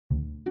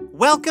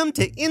Welcome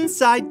to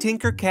Inside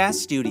Tinkercast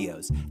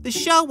Studios, the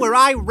show where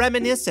I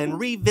reminisce and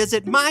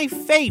revisit my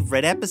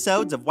favorite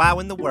episodes of Wow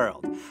in the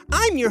World.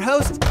 I'm your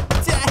host,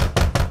 Dennis!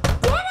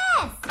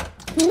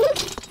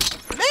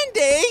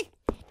 Mindy!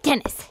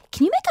 Dennis,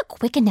 can you make a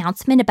quick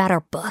announcement about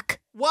our book?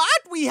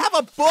 What? We have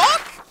a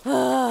book?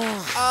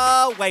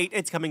 Oh, wait,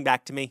 it's coming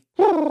back to me.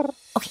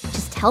 Okay,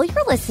 just tell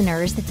your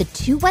listeners that the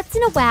Two Whats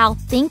and a Wow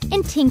Think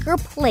and Tinker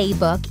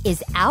playbook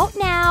is out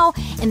now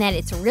and that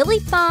it's really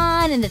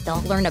fun and that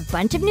they'll learn a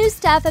bunch of new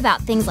stuff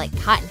about things like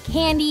cotton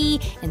candy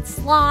and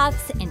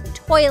sloths and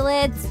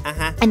toilets.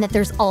 And that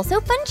there's also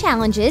fun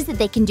challenges that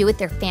they can do with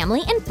their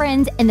family and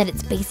friends and that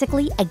it's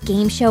basically a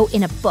game show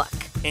in a book.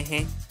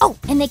 Oh,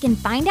 and they can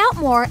find out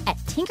more at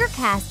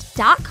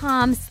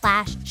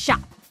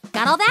tinkercast.com/shop.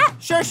 Got all that?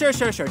 Sure.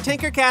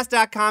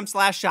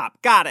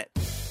 Tinkercast.com/shop. Got it.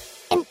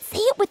 And say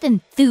it with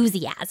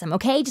enthusiasm,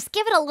 okay? Just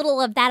give it a little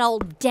of that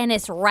old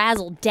Dennis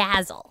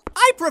razzle-dazzle.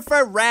 I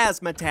prefer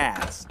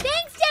razzmatazz.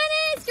 Thanks,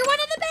 Dennis! You're one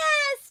of the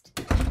best!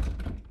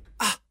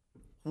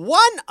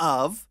 One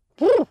of?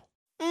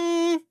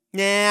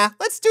 Nah,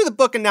 let's do the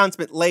book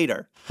announcement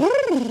later.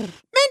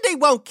 Mindy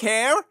won't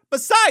care.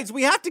 Besides,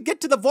 we have to get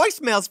to the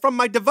voicemails from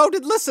my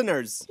devoted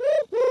listeners.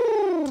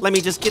 Let me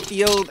just get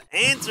the old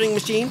answering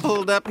machine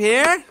pulled up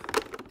here.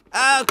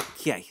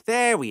 Okay,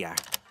 there we are.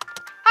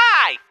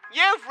 Hi,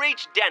 you've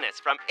reached Dennis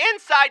from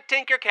Inside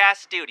Tinkercast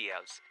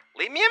Studios.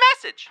 Leave me a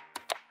message.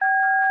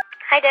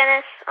 Hi,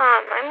 Dennis.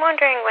 I'm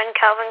wondering when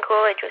Calvin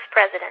Coolidge was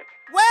president.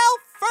 Well,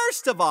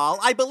 first of all,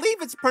 I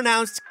believe it's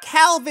pronounced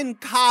Calvin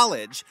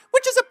College,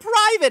 which is a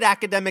private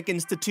academic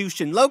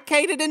institution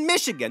located in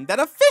Michigan that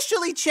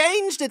officially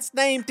changed its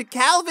name to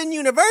Calvin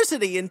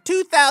University in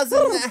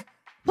 2000...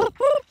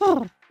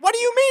 What do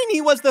you mean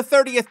he was the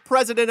 30th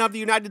president of the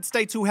United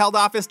States who held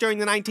office during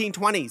the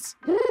 1920s?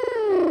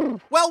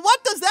 Well,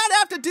 what does that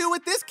have to do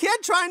with this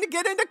kid trying to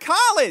get into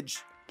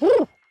college?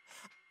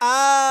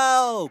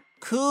 Oh,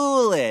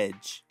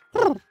 Coolidge.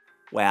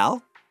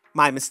 Well,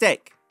 my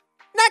mistake.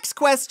 Next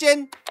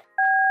question.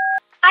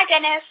 Hi,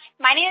 Dennis.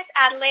 My name is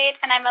Adelaide,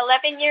 and I'm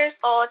 11 years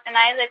old, and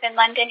I live in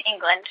London,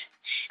 England.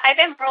 I've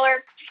been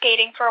roller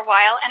skating for a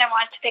while, and I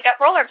want to pick up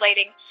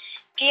rollerblading.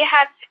 Do you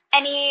have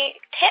any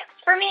tips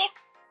for me?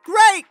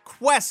 Great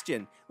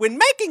question. When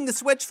making the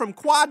switch from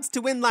quads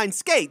to inline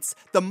skates,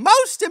 the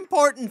most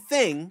important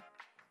thing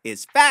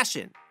is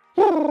fashion.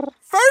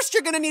 First,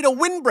 you're going to need a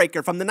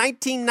windbreaker from the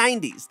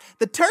 1990s.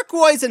 The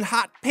turquoise and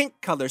hot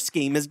pink color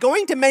scheme is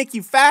going to make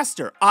you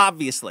faster,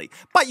 obviously.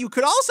 But you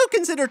could also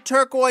consider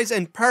turquoise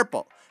and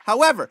purple.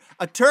 However,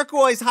 a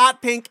turquoise,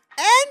 hot pink,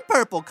 and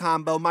purple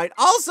combo might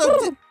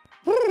also...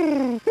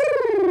 I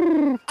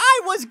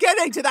was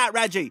getting to that,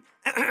 Reggie.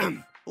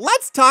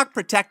 Let's talk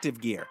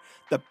protective gear.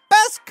 The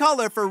best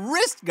color for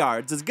wrist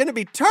guards is going to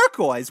be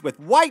turquoise with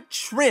white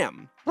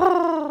trim.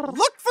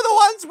 Look for the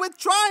ones with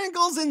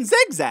triangles and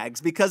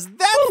zigzags because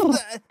that's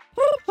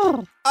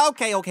the...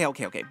 Okay.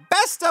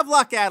 Best of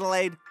luck,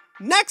 Adelaide.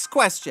 Next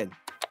question.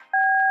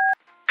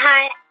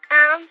 Hi,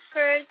 I'm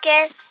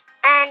Fergus,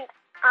 and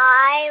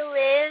I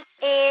live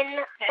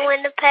in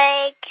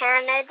Winnipeg,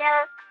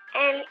 Canada.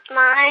 And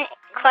my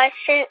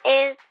question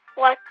is,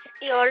 what's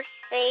your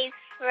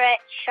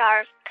favorite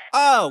shark?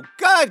 Oh,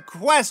 good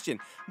question.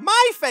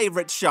 My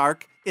favorite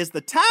shark is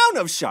the town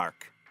of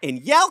Shark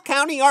in Yell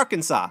County,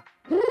 Arkansas.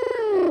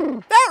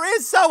 There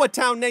is a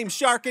town named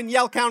Shark in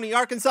Yell County,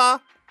 Arkansas.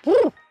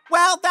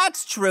 Well,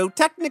 that's true.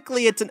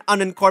 Technically, it's an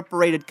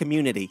unincorporated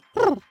community.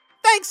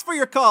 Thanks for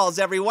your calls,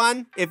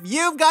 everyone. If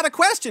you've got a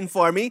question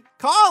for me,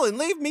 call and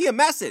leave me a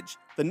message.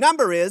 The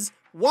number is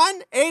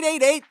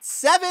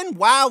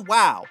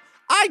 1-888-7-WOW-WOW.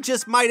 I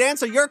just might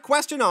answer your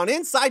question on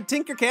Inside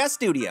Tinkercast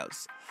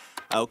Studios.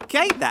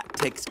 Okay, that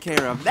takes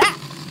care of that.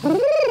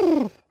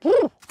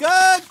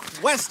 Good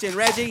question,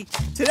 Reggie.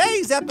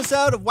 Today's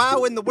episode of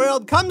Wow in the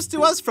World comes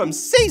to us from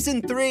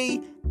Season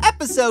 3,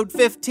 Episode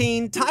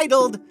 15,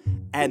 titled,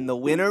 And the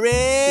Winner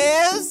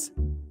is...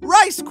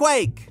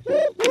 RICEQUAKE.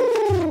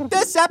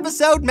 This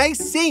episode may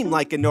seem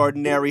like an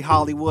ordinary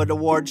Hollywood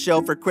award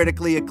show for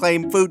critically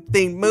acclaimed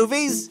food-themed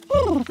movies,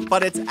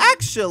 but it's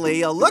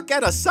actually a look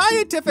at a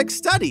scientific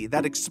study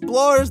that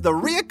explores the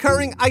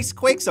reoccurring ice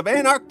quakes of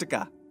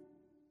Antarctica.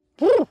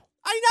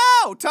 I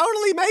know,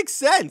 totally makes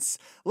sense.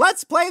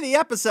 Let's play the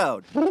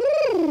episode.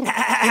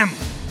 And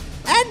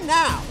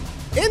now,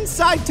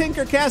 Inside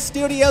Tinkercast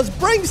Studios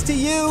brings to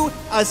you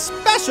a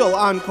special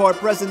encore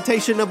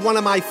presentation of one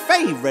of my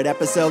favorite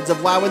episodes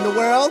of Wow in the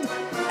World.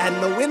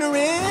 And the winner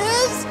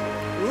is...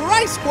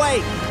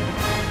 RICEQUAKE!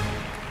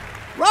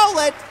 Roll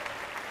it!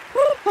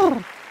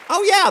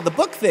 Oh yeah, the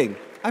book thing.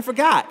 I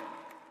forgot.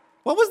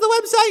 What was the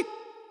website?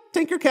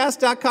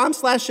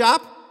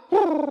 Tinkercast.com/shop?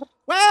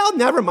 Well,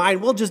 never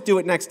mind. We'll just do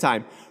it next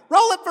time.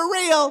 Roll it for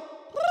real.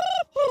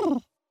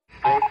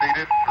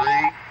 Proceeded.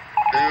 3,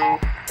 2,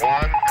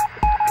 1.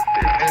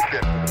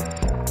 Ignition.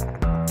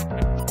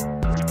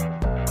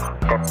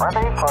 Get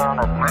ready for an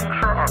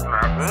adventure of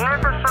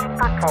magnificent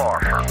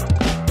proportions.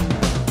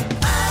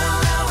 I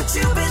don't know what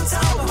you've been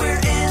told, but we're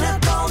in a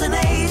golden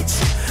age.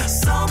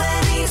 So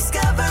many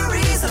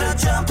discoveries that are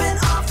jumping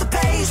off the page.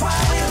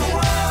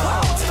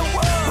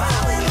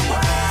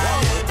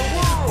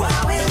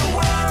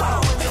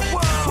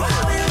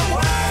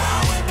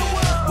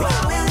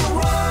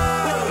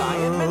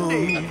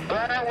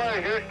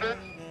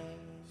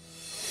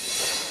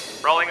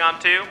 Rolling on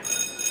 2.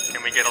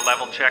 Can we get a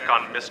level check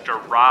on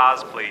Mr.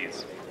 Raz,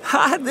 please?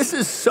 Ha, this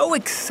is so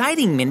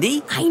exciting,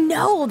 Mindy. I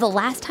know. The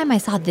last time I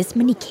saw this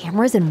many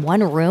cameras in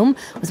one room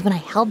was when I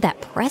held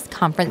that press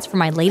conference for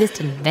my latest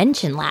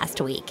invention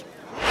last week.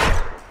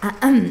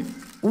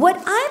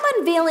 What I'm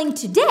unveiling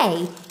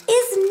today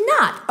is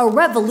not a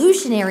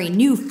revolutionary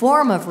new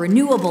form of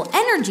renewable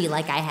energy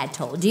like I had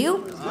told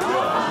you.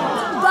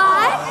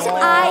 But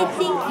I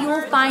think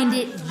you'll find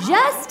it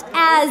just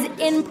as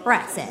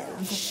impressive.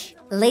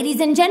 Ladies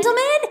and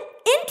gentlemen,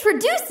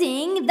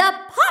 introducing the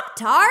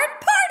Pop-Tart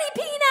Party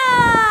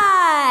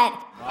Peanut!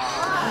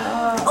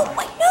 Oh,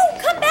 wait,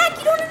 no, come back.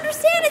 You don't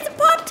understand. It's a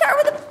Pop-Tart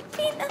with a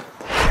peanut.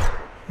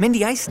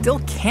 Mindy, I still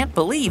can't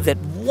believe that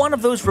one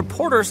of those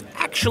reporters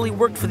actually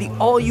worked for the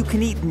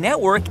All-You-Can-Eat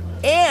Network,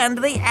 and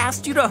they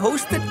asked you to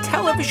host the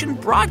television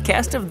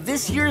broadcast of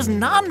this year's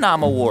Nom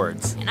Nom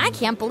Awards. And I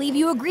can't believe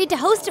you agreed to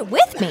host it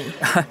with me.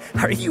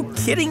 Are you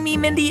kidding me,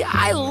 Mindy?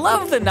 I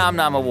love the Nom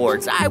Nom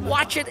Awards. I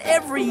watch it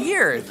every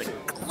year. The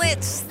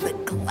glitz, the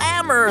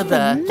glamour,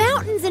 The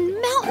mountains and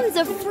mountains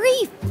of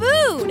free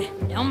food.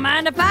 Don't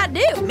mind if I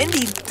do.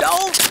 Mindy,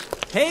 don't!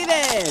 Hey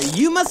there,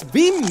 you must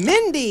be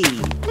Mindy.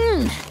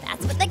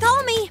 That's what they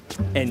call me.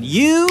 And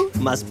you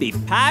must be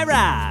Guy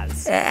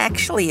Raz.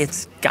 Actually,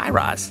 it's Guy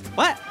Raz.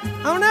 What?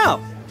 Oh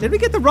no, did we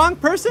get the wrong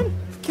person?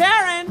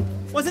 Karen,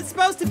 was it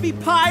supposed to be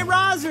Guy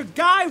Raz or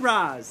Guy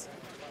Raz?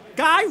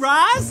 Guy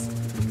Raz?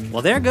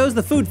 Well, there goes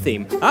the food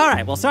theme. All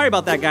right, well, sorry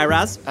about that, Guy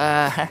Raz.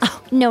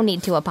 Oh, no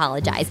need to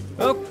apologize.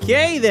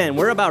 Okay, then,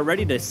 we're about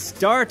ready to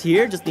start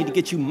here. Just need to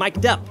get you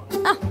mic'd up.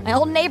 Oh, my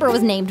old neighbor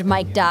was named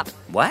Mic'd Up.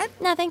 What?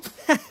 Nothing.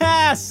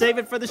 Save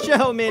it for the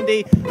show,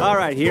 Mindy. All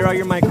right, here are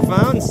your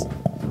microphones.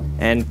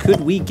 And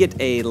could we get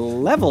a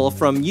level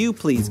from you,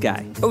 please,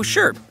 Guy? Oh,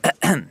 sure.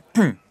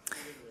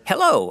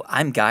 Hello,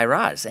 I'm Guy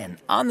Raz, and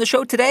on the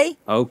show today...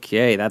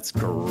 Okay, that's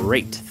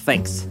great.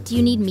 Thanks. Do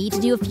you need me to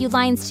do a few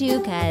lines, too?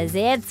 Because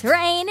it's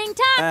raining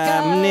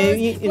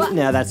tacos.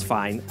 No, that's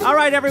fine. All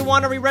right,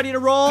 everyone, are we ready to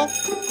roll?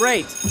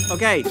 Great.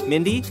 Okay,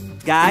 Mindy,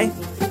 Guy,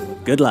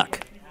 good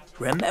luck.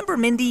 Remember,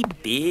 Mindy,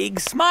 big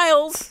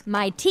smiles.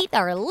 My teeth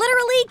are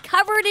literally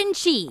covered in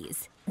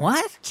cheese.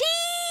 What?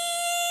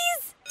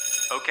 Cheese!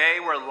 Okay,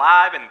 we're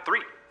live in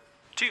 3,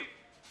 2,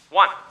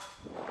 1.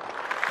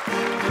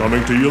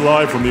 Coming to you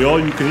live from the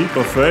All-You-Can-Eat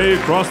Buffet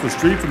across the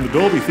street from the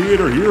Dolby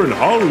Theater here in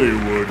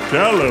Hollywood,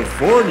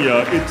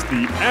 California, it's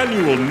the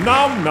annual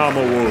Nom Nom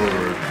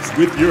Awards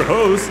with your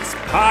hosts,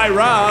 Guy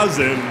Raz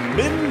and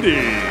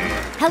Mindy.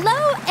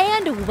 Hello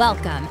and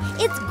welcome.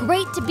 It's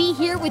great to be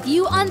here with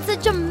you on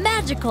such a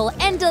magical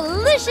and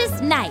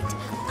delicious night.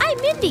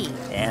 I'm Mindy.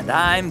 And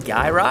I'm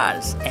Guy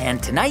Raz.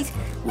 And tonight,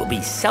 we'll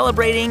be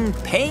celebrating,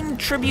 paying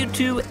tribute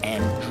to,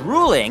 and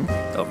drooling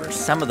over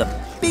some of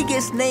the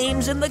biggest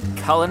names in the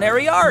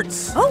culinary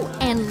arts. Oh,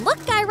 and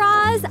look, Guy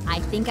Raz,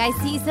 I think I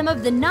see some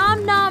of the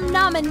Nom Nom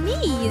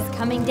nominees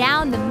coming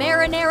down the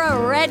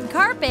marinara red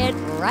carpet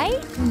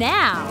right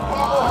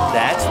now.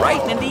 That's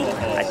right, Mindy.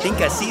 I think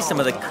I see some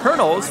of the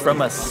kernels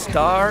from A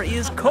Star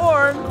Is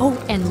Corn.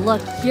 Oh, and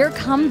look, here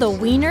come the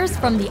wieners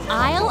from the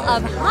aisle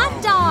of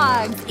hot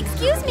dogs.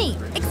 Excuse me,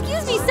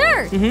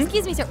 sir.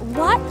 Excuse me, sir.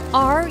 What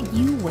are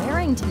you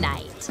wearing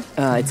tonight?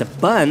 It's a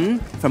bun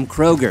from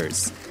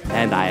Kroger's,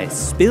 and I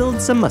spilled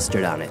some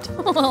mustard on it.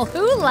 Oh,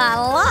 ooh la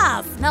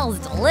la, smells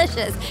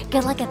delicious.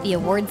 Good luck at the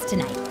awards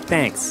tonight.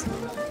 Thanks.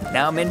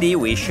 Now, Mindy,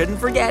 we shouldn't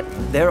forget,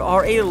 there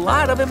are a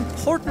lot of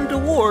important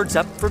awards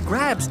up for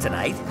grabs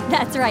tonight.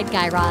 That's right,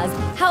 Guy Raz.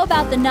 How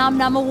about the Nom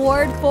Nom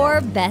Award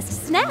for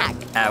Best Snack?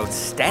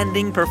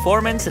 Outstanding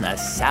performance in a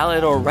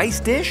salad or rice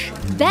dish.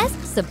 Best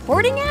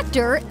Supporting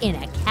Actor in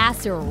a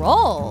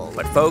Casserole.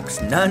 But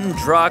folks, none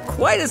draw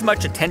quite as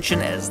much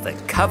attention as the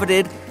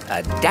coveted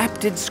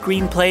Adapted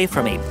Screenplay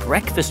from a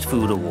Breakfast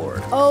Food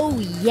Award. Oh,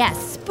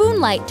 yes.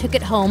 Spoonlight took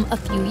it home a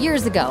few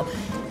years ago.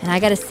 And I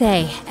gotta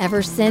say,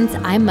 ever since,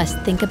 I must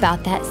think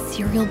about that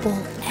cereal bowl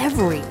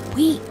every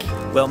week.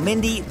 Well,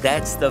 Mindy,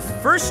 that's the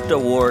first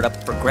award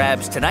up for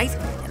grabs tonight,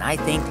 and I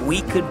think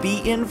we could be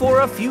in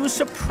for a few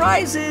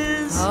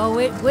surprises. Oh,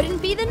 it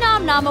wouldn't be the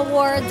Nom Nom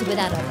Awards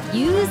without a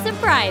few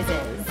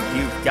surprises.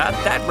 You've got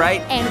that right.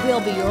 And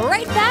we'll be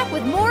right back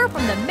with more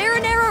from the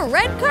marinara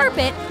red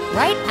carpet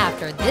right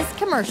after this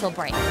commercial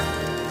break.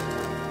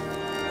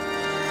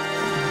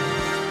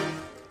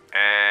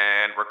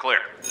 And we're clear.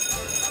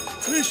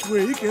 This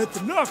week at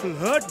the Knuckle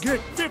Hut,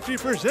 get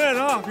 50%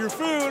 off your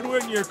food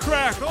when you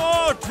crack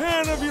all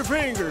 10 of your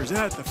fingers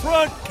at the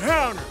front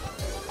counter.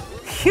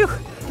 Phew,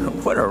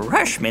 what a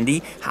rush,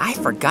 Mindy. I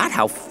forgot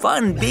how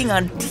fun being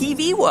on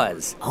TV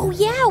was. Oh,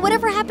 yeah,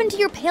 whatever happened to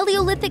your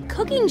Paleolithic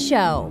cooking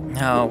show?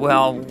 Oh,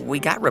 well, we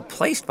got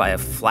replaced by a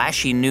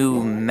flashy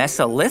new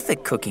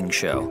Mesolithic cooking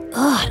show.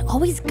 Ugh, it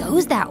always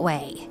goes that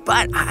way.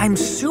 But I'm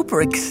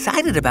super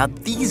excited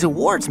about these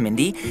awards,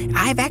 Mindy.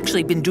 I've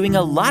actually been doing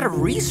a lot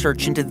of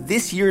research into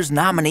this year's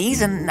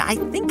nominees, and I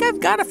think I've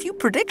got a few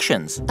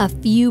predictions. A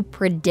few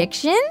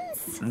predictions?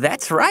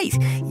 That's right.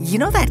 You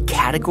know that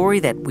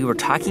category that we were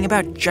talking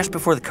about just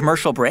before the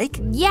commercial break?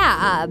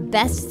 Yeah,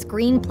 best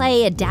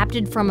screenplay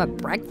adapted from a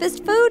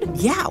breakfast food?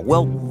 Yeah,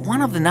 well,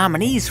 one of the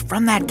nominees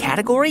from that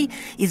category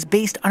is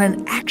based on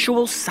an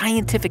actual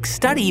scientific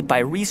study by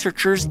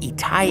researchers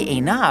Itai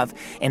Einav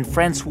and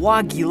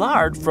Francois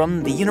Guillard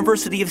from the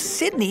University of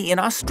Sydney in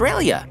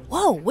Australia.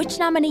 Whoa, which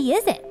nominee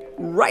is it?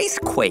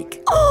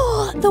 RICEQUAKE.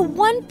 Oh, the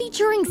one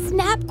featuring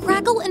Snap,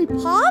 Crackle, and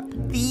Pop?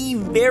 The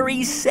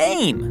very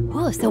same.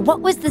 Oh, so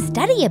what was the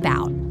study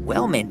about?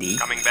 Well, Mindy.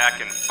 Coming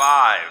back in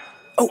 5.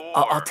 Oh,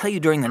 4, I'll tell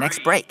you during the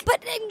next break.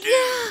 But, 1.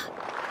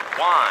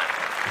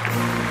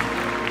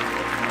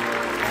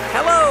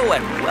 Hello,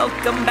 and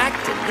welcome back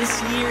to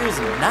this year's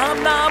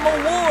Nom Nom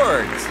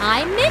Awards.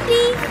 I'm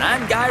Mindy. And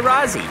I'm Guy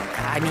Raz.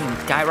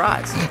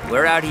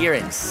 We're out here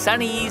in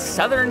sunny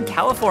Southern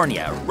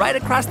California, right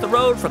across the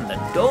road from the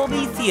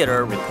Dolby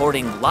Theater,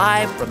 reporting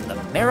live from the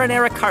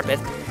marinara carpet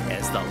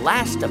as the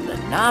last of the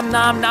Nom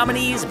Nom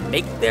nominees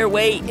make their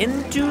way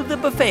into the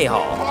buffet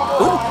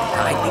hall. Ooh,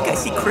 I think I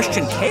see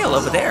Christian Kale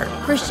over there.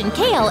 Christian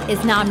Kale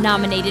is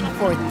nominated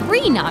for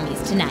 3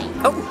 Nommies tonight.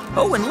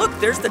 Oh, and look,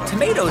 there's the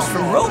tomatoes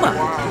from Roma.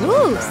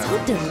 Ooh,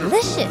 so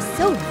delicious,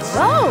 so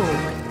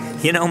rogue.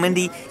 You know,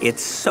 Mindy,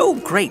 it's so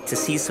great to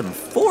see some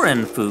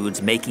foreign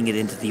foods making it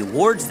into the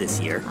awards this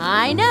year.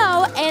 I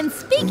know. And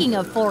speaking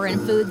of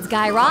foreign foods,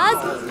 Guy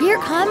Raz, here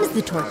comes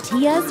the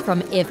tortillas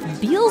from If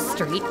Beale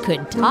Street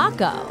Could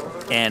Taco.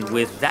 And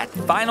with that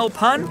final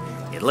pun,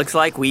 it looks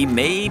like we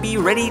may be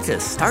ready to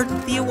start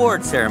the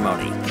award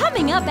ceremony.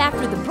 Coming up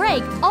after the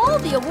break, all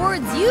the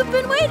awards you've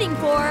been waiting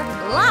for,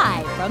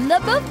 live from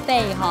the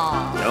buffet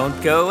hall. Don't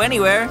go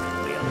anywhere.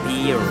 We'll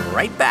be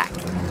right back.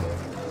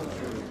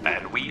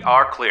 And we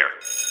are clear.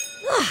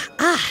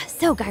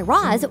 So Guy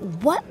Raz,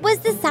 what was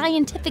the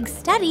scientific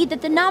study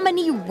that the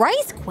nominee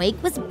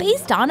RICEQUAKE was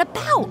based on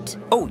about?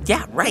 Oh,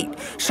 yeah, right.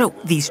 So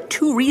these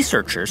 2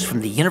 researchers from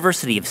the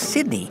University of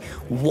Sydney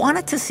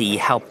wanted to see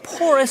how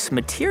porous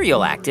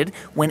material acted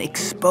when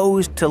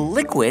exposed to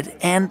liquid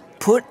and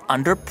put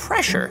under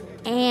pressure.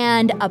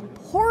 And a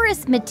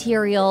porous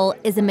material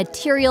is a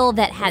material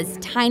that has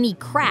tiny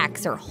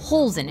cracks or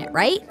holes in it,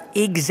 right?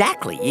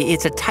 Exactly.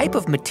 It's a type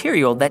of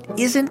material that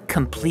isn't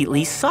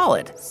completely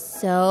solid.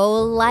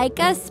 So, like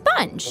a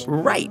sponge.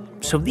 Right.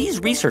 So these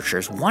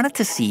researchers wanted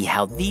to see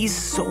how these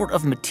sort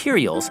of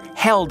materials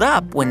held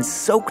up when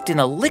soaked in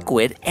a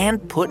liquid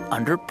and put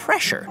under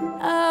pressure.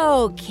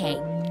 Okay,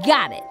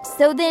 got it.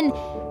 So then,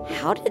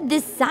 how did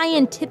this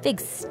scientific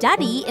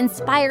study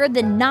inspire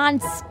the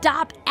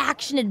non-stop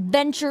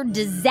action-adventure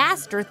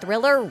disaster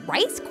thriller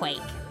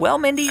RICEQUAKE? Well,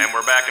 Mindy... And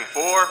we're back in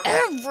 4.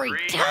 Every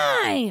 3,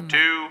 time.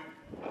 2,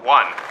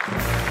 1.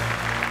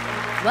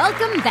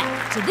 Welcome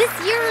back to this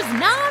year's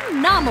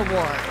Nom Nom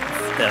Awards.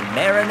 The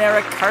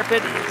marinara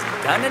carpet is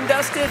done and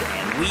dusted,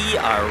 and we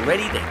are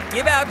ready to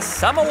give out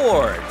some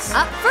awards.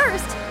 Up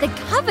first, the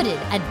coveted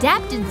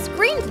adapted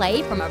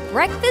screenplay from a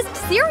breakfast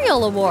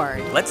cereal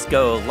award. Let's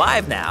go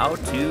live now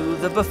to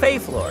the buffet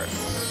floor.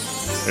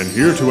 And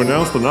here to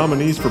announce the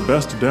nominees for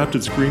Best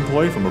Adapted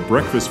Screenplay from a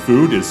Breakfast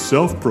Food is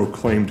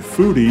self-proclaimed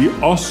foodie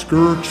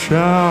Oscar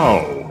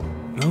Chow.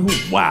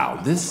 Oh, wow.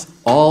 This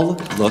all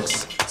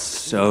looks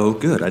so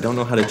good. I don't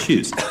know how to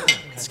choose.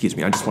 Excuse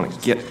me, I just want to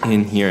get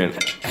in here and...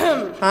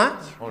 Huh?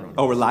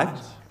 Oh, we're live?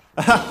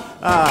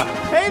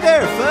 Hey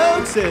there,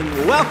 folks, and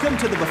welcome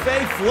to the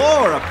buffet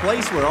floor, a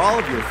place where all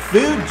of your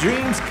food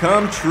dreams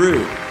come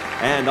true.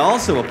 And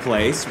also a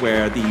place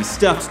where the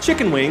stuffed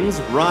chicken wings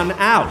run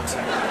out.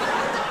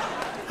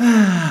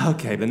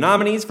 Okay, the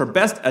nominees for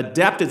Best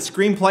Adapted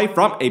Screenplay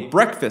from a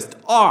Breakfast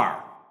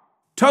are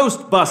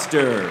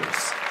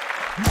Toastbusters.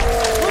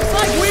 Looks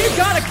like we've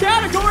got a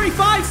Category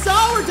 5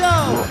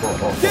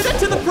 sourdough! Get it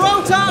to the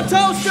Proton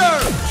Toaster!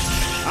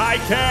 I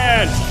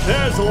can't!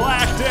 There's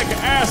lactic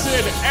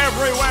acid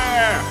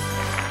everywhere!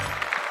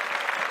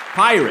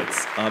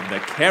 Pirates of the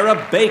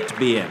Cara Baked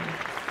Bean.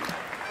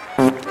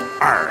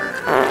 Arr!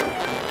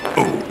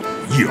 Oh,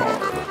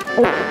 yar!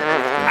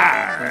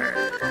 Arr!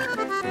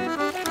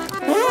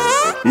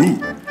 Ooh!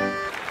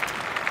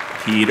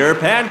 Peter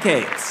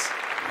Pancakes.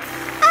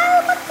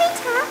 Oh, but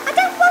Peter, I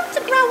don't want to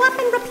grow up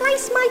and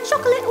replace my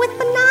chocolate with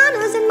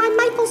bananas and my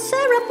maple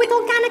syrup with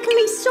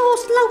organically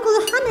sourced local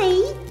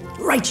honey.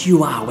 Right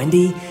you are,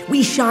 Wendy.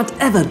 We shan't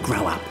ever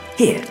grow up.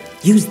 Here,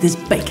 use this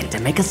bacon to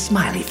make a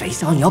smiley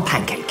face on your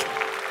pancake.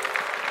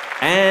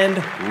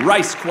 And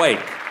RICEQUAKE.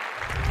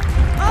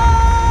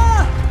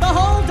 Ah! The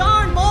whole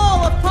darn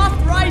bowl of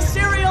puffed rice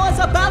cereal is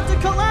about to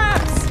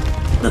collapse!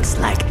 Looks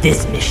like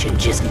this mission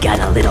just got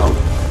a little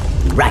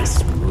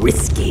rice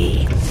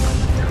risky.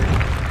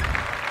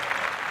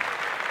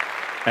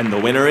 And the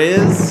winner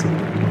is...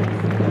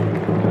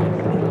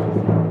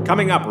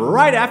 coming up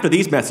right after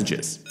these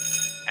messages.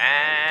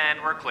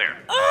 And we're clear.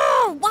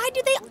 Oh, why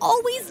do they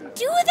always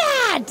do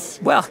that?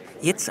 Well,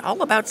 it's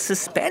all about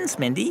suspense,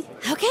 Mindy.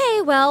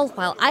 Okay, well,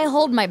 while I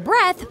hold my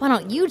breath, why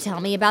don't you tell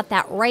me about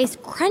that rice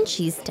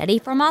crunchies study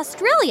from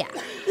Australia?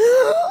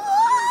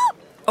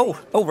 Oh,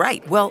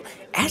 right. Well,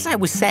 as I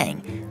was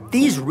saying,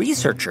 These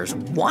researchers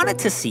wanted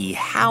to see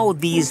how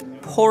these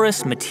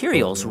porous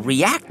materials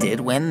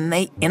reacted when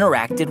they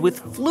interacted with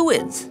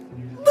fluids.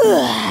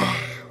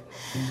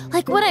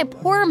 Like when I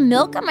pour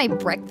milk on my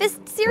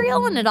breakfast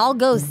cereal and it all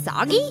goes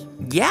soggy?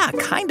 Yeah,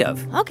 kind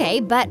of.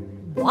 Okay, but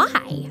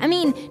why? I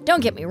mean,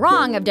 don't get me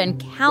wrong, I've done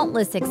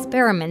countless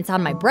experiments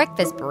on my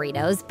breakfast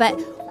burritos, but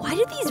why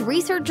do these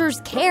researchers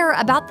care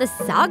about the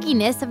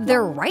sogginess of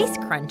their rice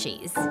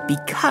crunchies?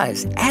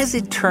 Because, as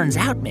it turns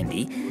out,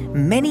 Mindy,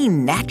 many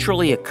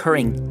naturally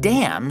occurring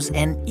dams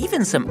and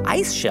even some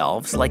ice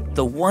shelves, like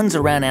the ones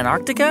around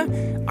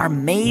Antarctica, are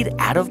made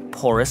out of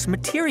porous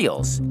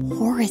materials.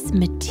 Porous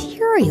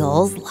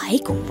materials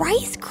like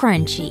rice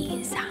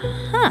crunchies.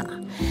 Huh.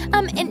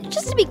 And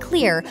just to be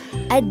clear,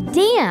 a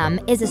dam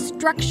is a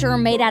structure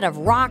made out of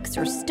rocks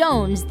or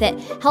stones that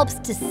helps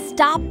to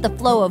stop the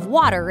flow of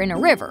water in a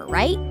river,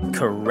 right?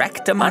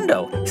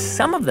 Correctamundo.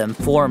 Some of them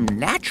form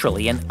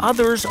naturally and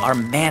others are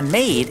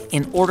man-made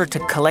in order to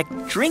collect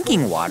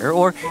drinking water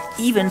or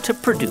even to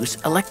produce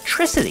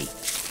electricity.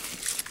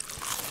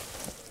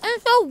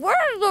 And so where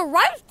do the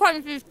rice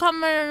crunchies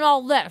come in and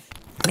all this?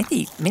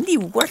 Mindy,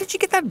 where did you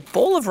get that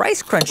bowl of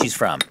rice crunchies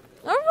from?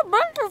 There's a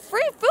bunch of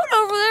free food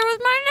over there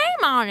with my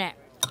name on it.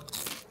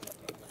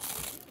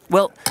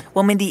 Well,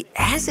 Mindy,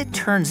 as it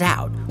turns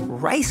out,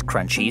 rice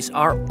crunchies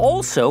are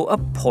also a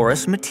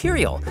porous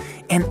material.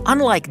 And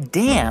unlike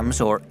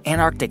dams or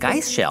Antarctic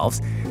ice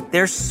shelves,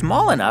 they're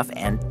small enough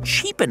and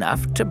cheap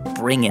enough to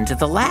bring into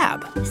the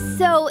lab.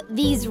 So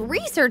these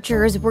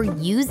researchers were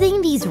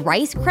using these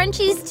rice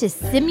crunchies to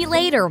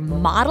simulate or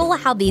model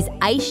how these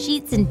ice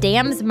sheets and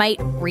dams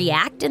might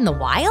react in the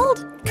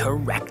wild?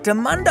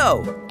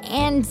 Correctamundo.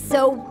 And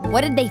so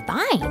what did they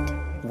find?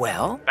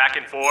 Well, back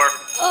in 4,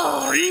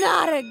 Oh, 3,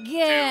 not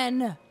again.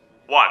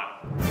 2, 1.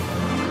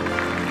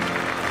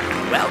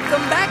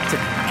 Welcome back to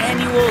the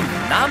annual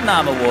Nom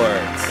Nom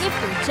Awards. If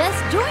you're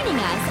just joining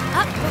us,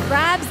 up for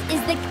grabs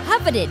is the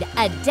coveted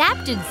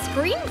adapted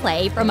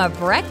screenplay from a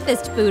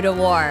breakfast food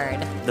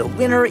award. The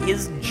winner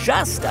is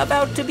just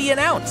about to be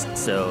announced,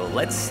 so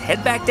let's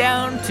head back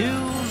down to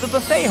the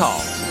buffet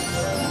hall.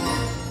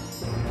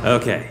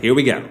 Okay, here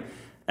we go.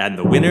 And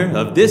the winner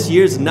of this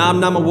year's Nom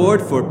Nom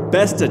Award for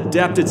Best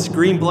Adapted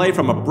Screenplay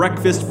from a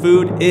Breakfast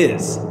Food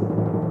is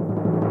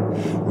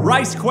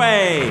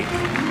RICEQUAKE!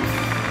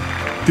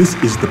 This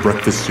is the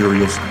breakfast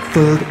cereal's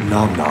third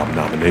Nom Nom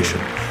nomination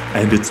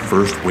and its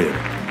first win.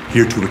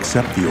 Here to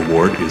accept the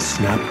award is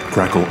Snap,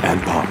 Crackle,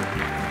 and Pop.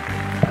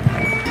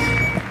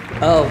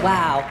 Oh,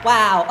 wow.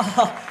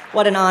 Oh,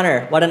 what an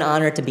honor. What an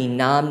honor to be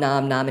Nom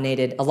Nom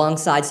nominated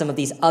alongside some of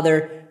these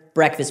other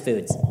breakfast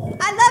foods.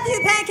 I love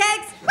you,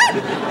 pancakes!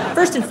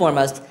 First and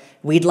foremost,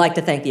 we'd like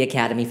to thank the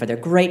Academy for their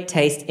great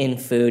taste in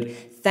food.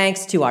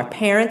 Thanks to our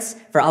parents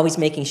for always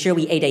making sure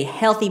we ate a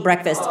healthy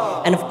breakfast.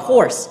 And of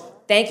course,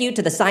 thank you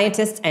to the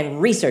scientists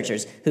and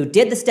researchers who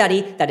did the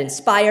study that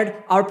inspired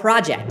our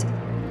project.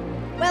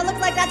 Well,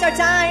 looks like that's our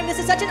time. This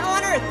is such an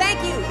honor.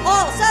 Thank you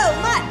all so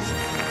much.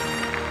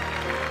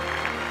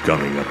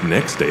 Coming up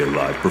next, a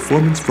live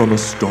performance from A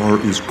Star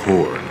is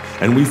Corn,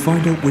 and we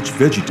find out which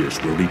veggie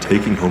dish will be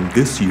taking home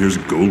this year's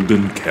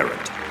Golden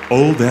Carrot.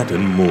 All that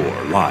and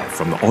more live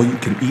from the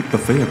all-you-can-eat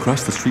buffet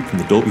across the street from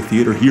the Dolby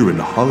Theater here in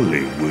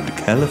Hollywood,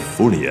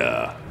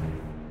 California.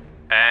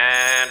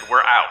 And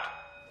we're out.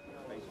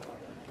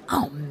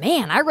 Oh,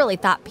 man, I really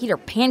thought Peter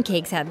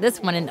Pancakes had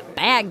this one in the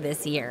bag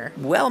this year.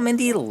 Well,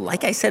 Mindy,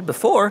 like I said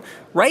before,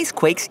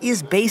 RICEQUAKES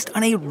is based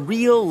on a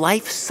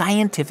real-life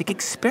scientific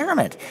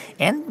experiment.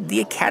 And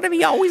the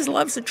Academy always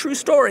loves a true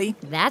story.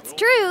 That's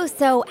true.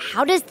 So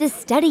how does this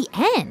study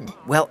end?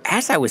 Well,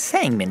 as I was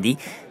saying, Mindy,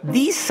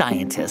 these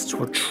scientists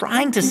were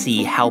trying to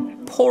see how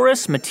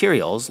porous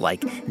materials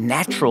like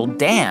natural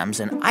dams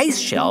and ice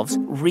shelves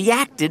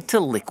reacted to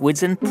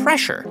liquids and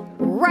pressure.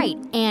 Right,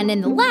 and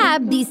in the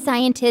lab, these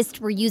scientists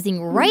were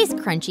using rice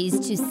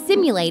crunchies to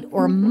simulate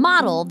or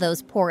model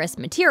those porous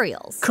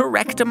materials.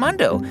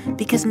 Correctamundo.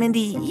 Because,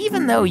 Mindy,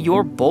 even though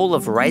your bowl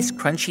of rice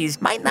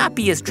crunchies might not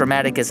be as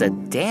dramatic as a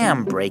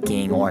dam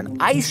breaking or an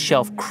ice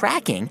shelf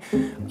cracking,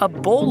 a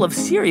bowl of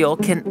cereal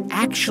can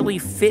actually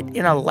fit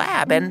in a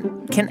lab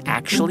and can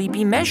actually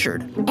be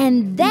measured.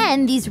 And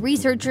then these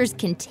researchers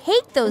can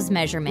take those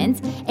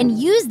measurements and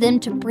use them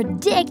to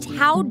predict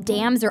how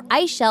dams or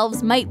ice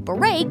shelves might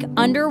break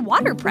under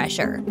water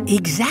pressure.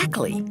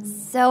 Exactly.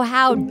 So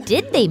how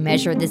did they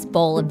measure this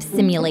bowl of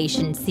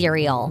simulation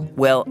cereal?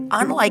 Well,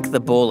 unlike the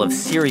bowl of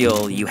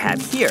cereal you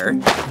have here,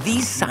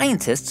 these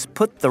scientists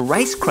put the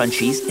rice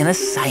crunchies in a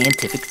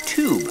scientific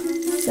tube.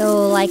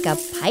 So like a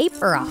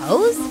pipe or a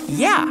hose?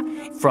 Yeah.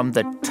 From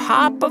the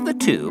top of the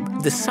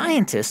tube, the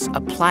scientists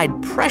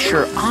applied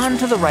pressure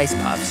onto the rice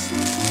puffs,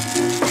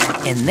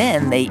 and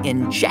then they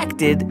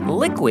injected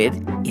liquid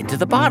into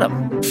the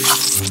bottom.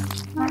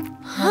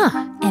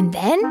 Huh, and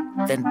then?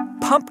 Then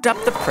pumped up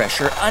the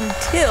pressure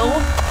until...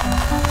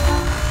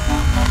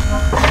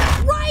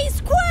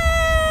 RICEQUAKE!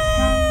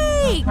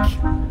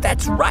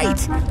 That's right.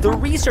 The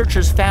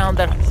researchers found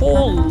that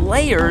whole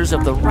layers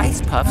of the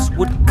rice puffs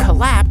would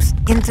collapse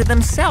into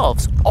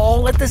themselves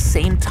all at the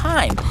same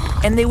time.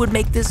 And they would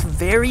make this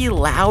very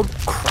loud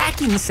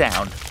cracking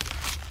sound.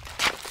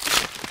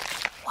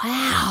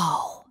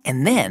 Wow.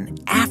 And then,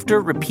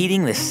 after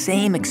repeating the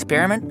same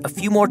experiment a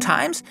few more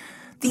times,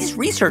 these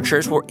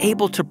researchers were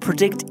able to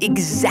predict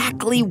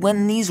exactly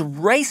when these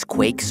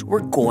ricequakes were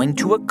going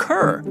to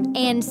occur.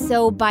 And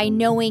so by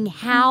knowing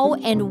how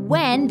and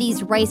when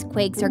these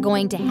ricequakes are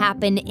going to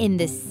happen in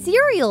the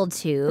cereal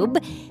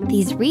tube,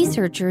 these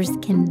researchers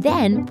can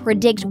then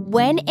predict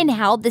when and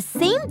how the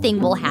same thing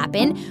will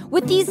happen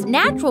with these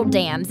natural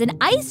dams and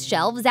ice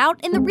shelves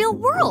out in the real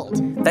world.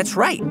 That's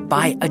right.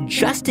 By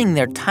adjusting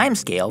their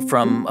timescale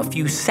from a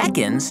few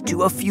seconds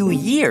to a few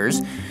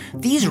years,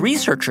 these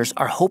researchers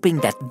are hoping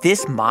that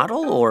this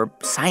model or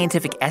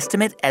scientific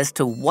estimate as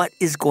to what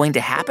is going to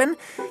happen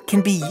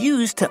can be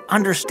used to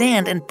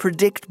understand and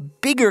predict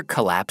bigger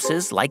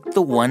collapses like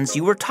the ones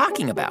you were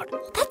talking about.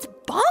 That's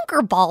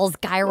bonker balls,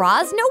 Guy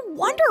Raz. No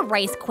wonder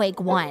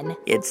RICEQUAKE won.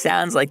 It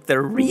sounds like the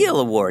real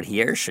award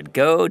here should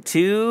go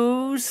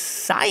to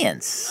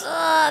science.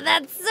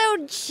 That's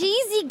so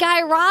cheesy,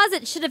 Guy Raz.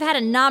 It should have had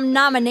a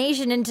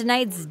nomination in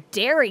tonight's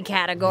dairy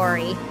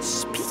category.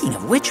 Speaking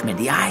of which,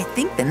 Mindy, I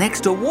think the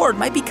next award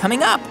might be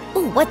coming up.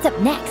 Ooh, what's up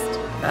next?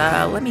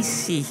 Let me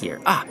see here.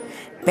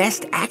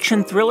 Best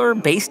action thriller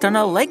based on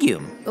a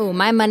legume. Ooh,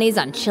 my money's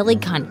on Chili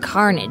Con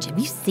Carnage. Have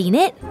you seen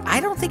it? I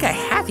don't think I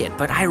have yet,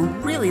 but I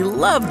really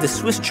love the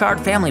Swiss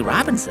Chard Family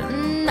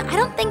Robinson. I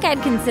don't think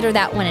I'd consider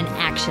that one an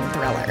action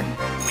thriller.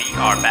 We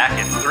are back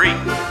in 3,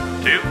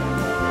 2,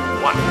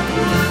 1.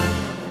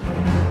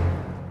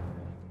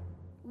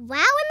 Wow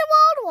in the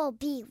World will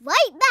be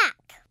right back.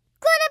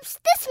 Grown-ups,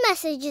 this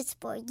message is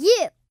for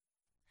you.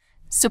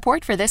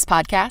 Support for this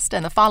podcast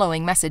and the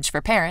following message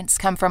for parents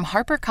come from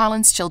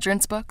HarperCollins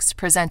Children's Books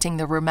presenting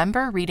the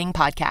Remember Reading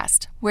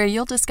podcast, where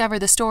you'll discover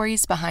the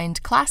stories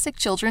behind classic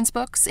children's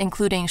books,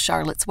 including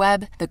Charlotte's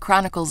Web, The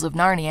Chronicles of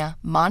Narnia,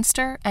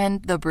 Monster,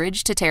 and The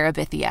Bridge to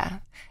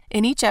Terabithia.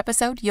 In each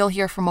episode, you'll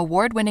hear from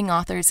award-winning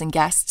authors and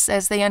guests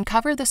as they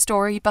uncover the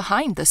story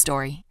behind the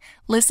story.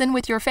 Listen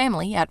with your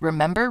family at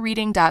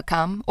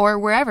rememberreading.com or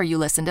wherever you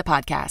listen to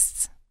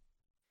podcasts.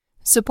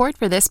 Support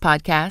for this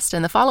podcast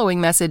and the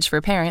following message for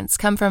parents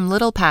come from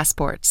Little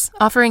Passports,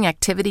 offering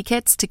activity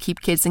kits to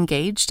keep kids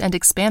engaged and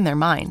expand their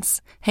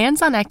minds.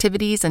 Hands-on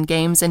activities and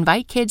games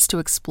invite kids to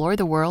explore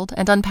the world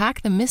and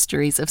unpack the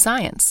mysteries of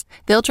science.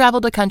 They'll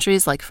travel to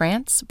countries like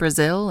France,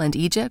 Brazil, and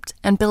Egypt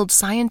and build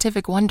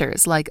scientific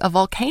wonders like a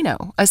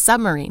volcano, a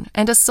submarine,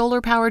 and a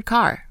solar-powered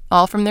car,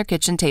 all from their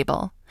kitchen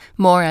table.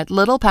 More at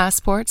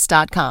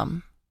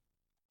littlepassports.com.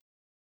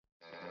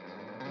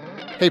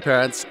 Hey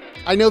parents,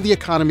 I know the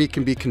economy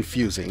can be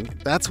confusing.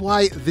 That's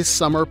why this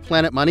summer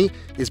Planet Money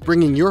is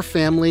bringing your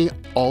family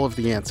all of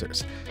the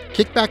answers.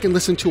 Kick back and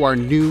listen to our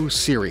new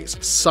series,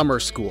 Summer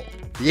School,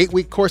 the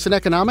 8-week course in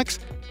economics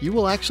you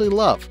will actually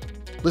love.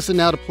 Listen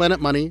now to Planet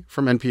Money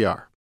from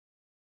NPR.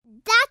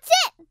 That's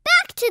it.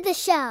 Back to the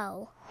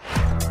show.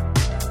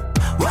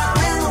 Wow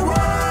in the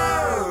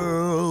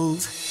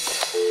world.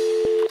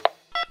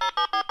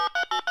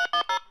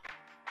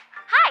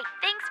 Hi,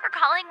 thanks for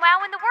calling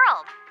Wow in the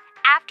World.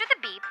 After the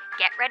beep,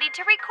 get ready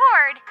to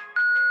record.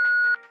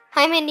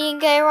 Hi, Mindy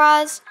and Guy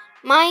Raz.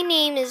 My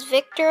name is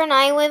Victor, and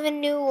I live in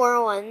New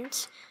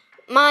Orleans.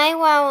 My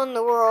wow in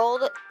the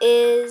world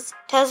is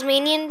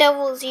Tasmanian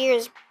devil's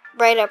ears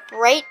bright up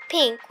bright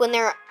pink when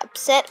they're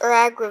upset or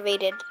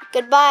aggravated.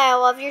 Goodbye, I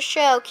love your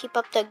show. Keep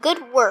up the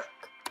good work.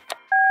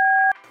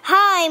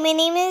 Hi, my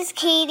name is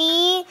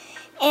Katie,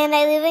 and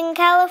I live in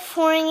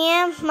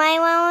California. My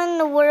wow in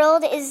the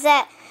world is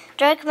that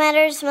dark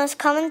matter is the most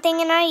common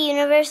thing in our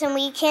universe, and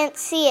we can't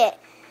see it.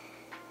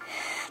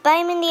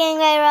 Bye, Mindy and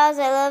Guy Raz.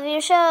 I love your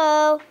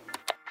show.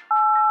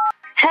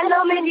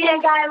 Hello, Mindy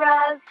and Guy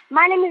Raz.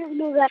 My name is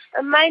Luga,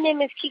 and my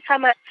name is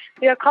Kikama.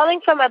 We are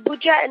calling from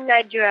Abuja in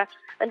Nigeria,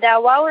 and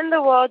our wow in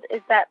the world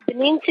is that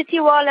Benin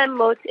City Wall and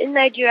Moat in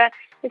Nigeria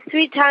is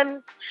three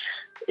times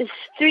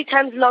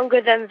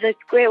longer than the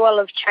Great Wall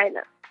of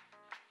China.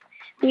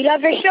 We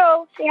love your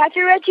show. Say hi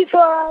to Reggie for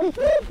us.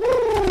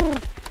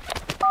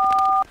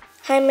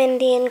 Hi,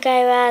 Mindy and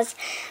Guy Raz.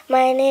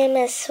 My name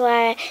is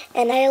Swire,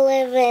 and I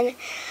live in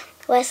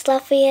West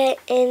Lafayette,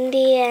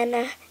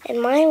 Indiana.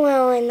 And my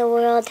wow in the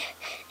world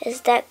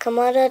is that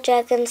Komodo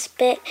dragon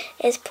spit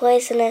is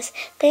poisonous.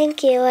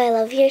 Thank you. I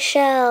love your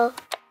show.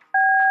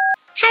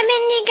 Hi,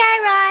 Mindy and Guy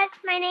Raz.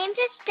 My name's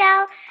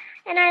Estelle,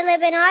 and I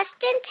live in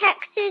Austin,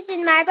 Texas.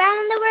 And my wow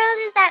in the world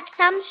is that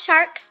some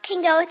sharks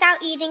can go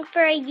without eating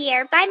for a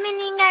year. Bye,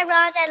 Mindy and Guy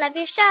Raz. I love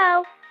your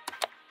show.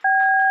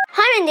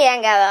 Hi, Mindy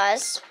and Guy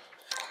Raz.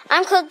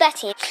 I'm called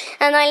Betty,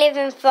 and I live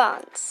in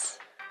France.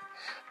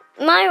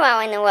 My wow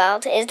in the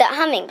world is that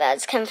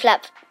hummingbirds can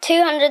flap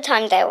 200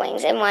 times their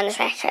wings in 1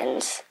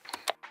 second.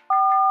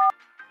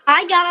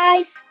 Hi,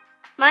 guys.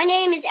 My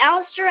name is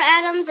Alistair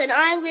Adams, and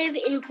I live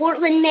in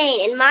Portland,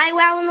 Maine. And my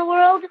wow in the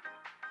world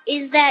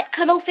is that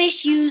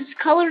cuttlefish use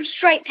colored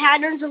stripe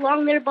patterns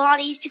along their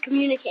bodies to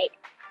communicate.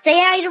 Say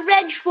hi to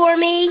Reg for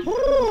me.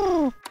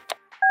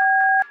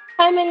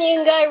 Hi, Mindy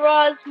and Guy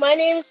Raz. My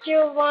name is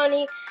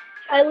Giovanni.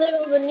 I live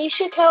in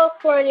Benicia,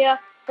 California,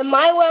 and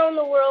my wow in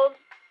the world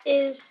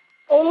is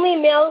only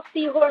male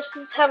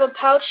seahorses have a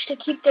pouch to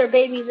keep their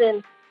babies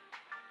in.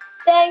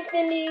 Thanks,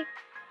 Mindy.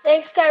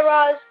 Thanks, Guy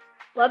Raz.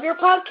 Love your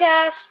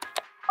podcast.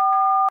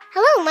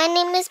 Hello, my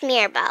name is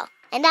Mirabelle,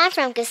 and I'm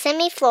from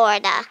Kissimmee,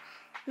 Florida.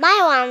 My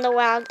wow in the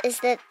world is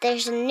that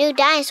there's a new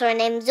dinosaur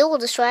named Zool,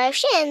 Destroyer of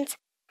Shins.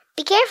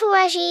 Be careful,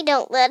 Reggie.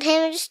 Don't let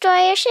him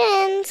destroy your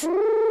shins.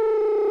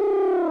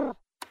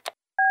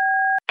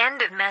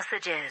 End of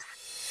messages.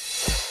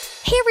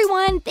 Hey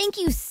everyone, thank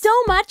you so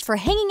much for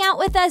hanging out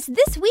with us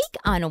this week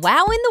on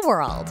Wow in the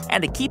World.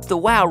 And to keep the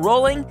wow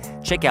rolling,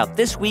 check out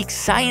this week's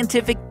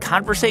scientific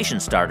conversation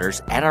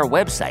starters at our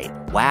website,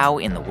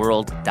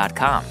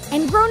 wowintheworld.com.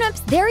 And grown-ups,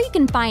 there you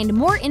can find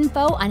more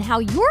info on how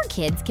your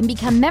kids can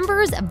become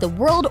members of the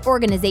World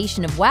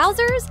Organization of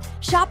Wowzers,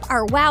 shop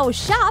our Wow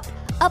shop,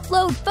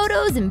 upload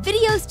photos and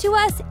videos to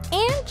us,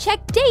 and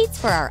check dates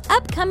for our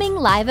upcoming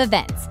live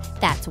events.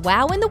 That's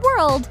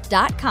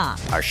wowintheworld.com.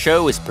 Our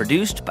show is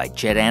produced by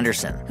Jed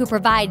Anderson, who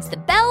provides the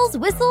bells,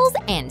 whistles,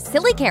 and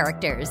silly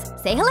characters.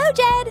 Say hello,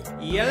 Jed.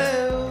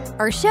 Hello.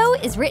 Our show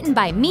is written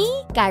by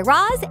me, Guy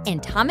Raz,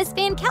 and Thomas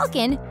Van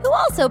Kalken, who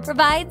also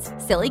provides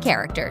silly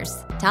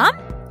characters. Tom?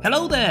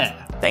 Hello there.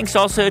 Thanks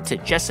also to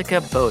Jessica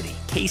Bodie,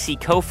 Casey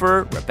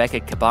Kofer, Rebecca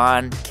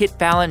Caban, Kit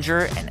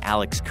Ballinger, and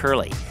Alex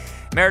Curley.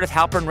 Meredith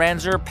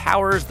Halpern-Ranzer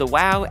powers the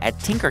Wow at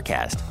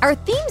Tinkercast. Our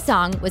theme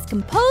song was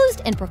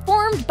composed and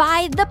performed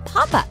by The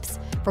Pop-Ups.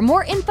 For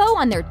more info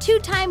on their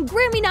 2-time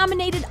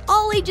Grammy-nominated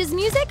all-ages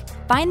music,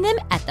 find them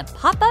at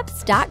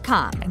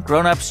thepopups.com. And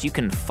grown-ups, you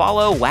can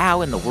follow Wow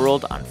in the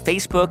World on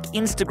Facebook,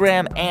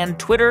 Instagram, and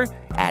Twitter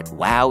at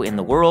Wow in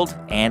the World.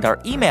 And our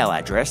email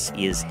address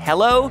is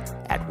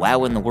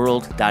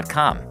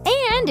hello@wowintheworld.com.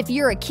 And if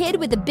you're a kid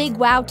with a big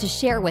wow to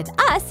share with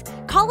us,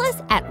 call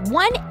us at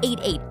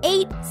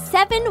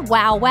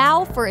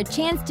 1-888-7-WOW-WOW for a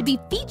chance to be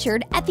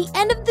featured at the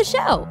end of the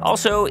show.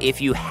 Also, if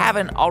you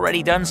haven't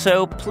already done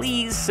so,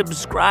 please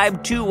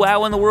subscribe to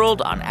Wow in the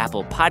World on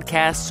Apple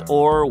Podcasts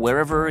or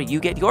wherever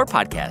you get your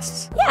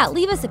podcasts. Yeah,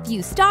 leave us a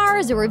few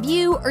stars, a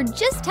review, or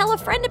just tell a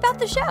friend about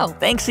the show.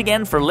 Thanks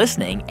again for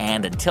listening,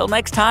 and until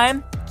next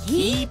time,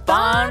 keep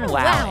on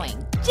wowing.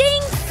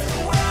 Jinx!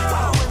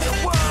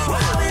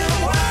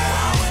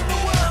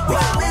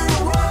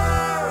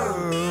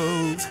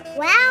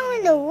 Wow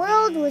in the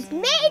World was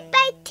made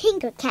by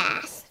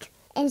Tinkercast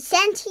and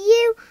sent to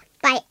you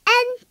by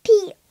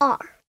NPR.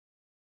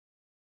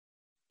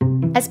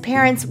 As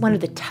parents, one of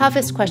the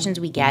toughest questions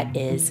we get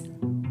is,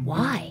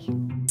 why?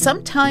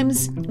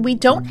 Sometimes we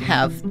don't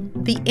have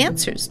the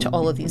answers to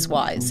all of these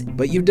whys.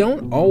 But you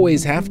don't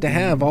always have to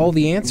have all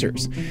the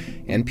answers.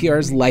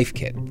 NPR's Life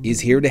Kit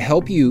is here to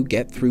help you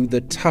get through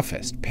the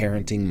toughest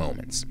parenting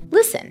moments.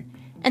 Listen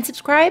and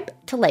subscribe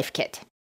to Life Kit.